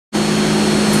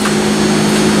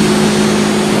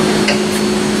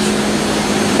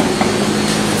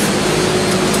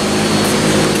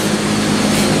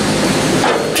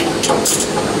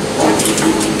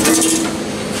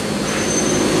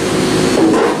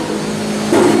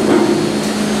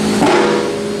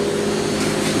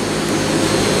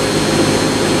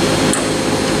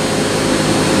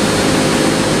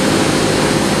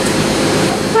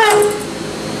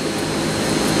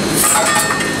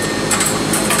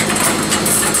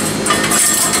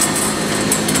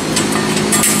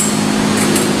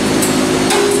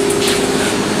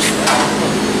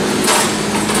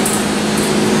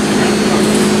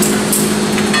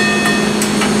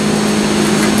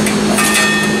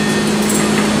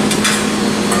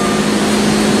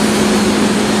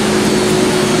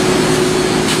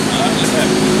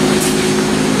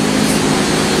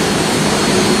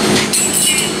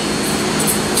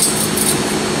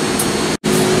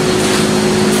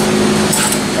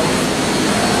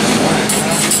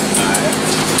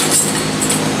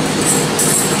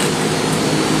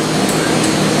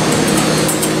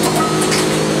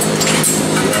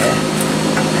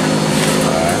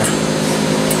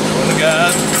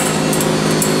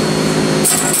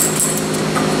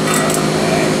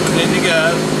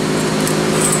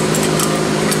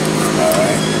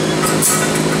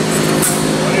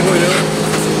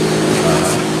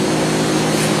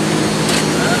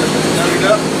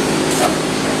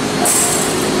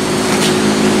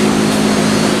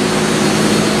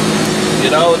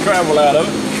Get all the travel out of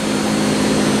it.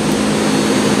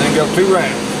 And then go 2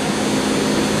 rounds.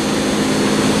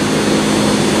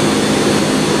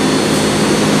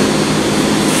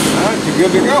 Alright, you're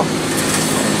good to go.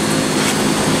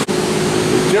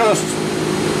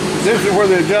 This is where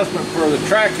the adjustment for the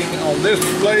tracking on this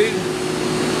blade.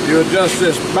 You adjust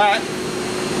this back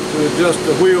to adjust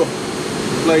the wheel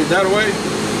blade that way.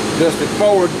 Adjust it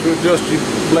forward to adjust your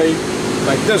blade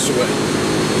like this way.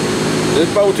 This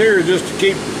bolt here is just to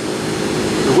keep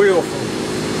the wheel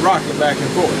from rocking back and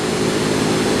forth.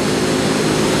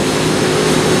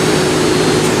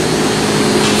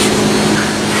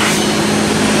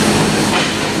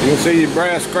 You can see your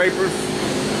brass scrapers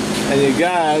and your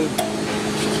guide.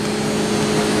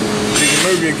 You can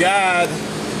move your guide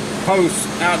posts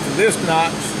out to this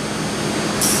notch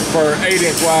for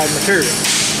 8-inch wide material.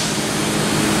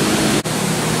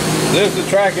 This is the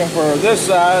tracking for this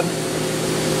side.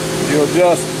 You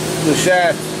adjust the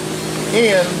shaft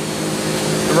in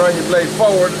to run your blade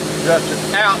forward, adjust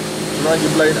it out to run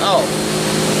your blade off.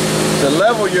 To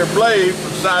level your blade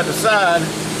from side to side,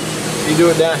 you do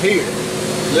it down here.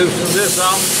 Loosen this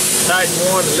off, tighten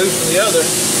one and loosen the other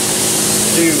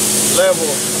to level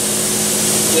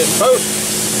this post,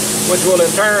 which will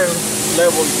in turn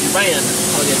level your band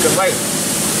on your conveyor.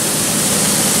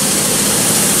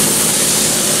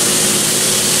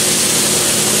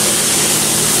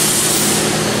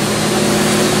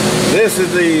 This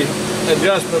is the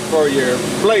adjustment for your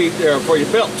blade, for your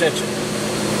belt tension.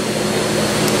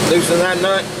 Loosen that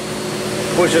nut,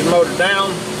 push this motor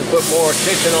down to put more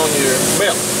tension on your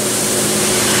belt.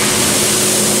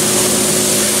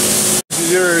 This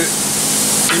is your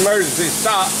emergency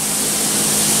stop.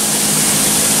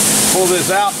 Pull this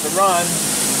out to run.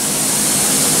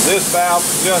 This valve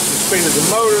adjusts the speed of the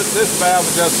motor. This valve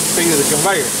adjusts the speed of the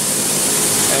conveyor.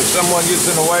 And if someone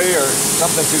gets in the way or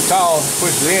something too tall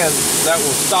pushes in, that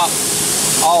will stop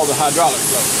all the hydraulic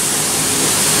flow.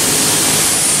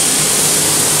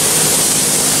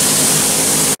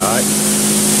 Alright.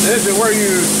 This is where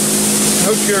you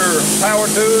hook your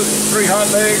power tools, 3 hot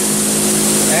legs,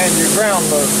 and your ground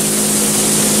motor.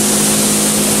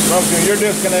 From your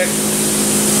disconnect,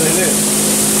 see this.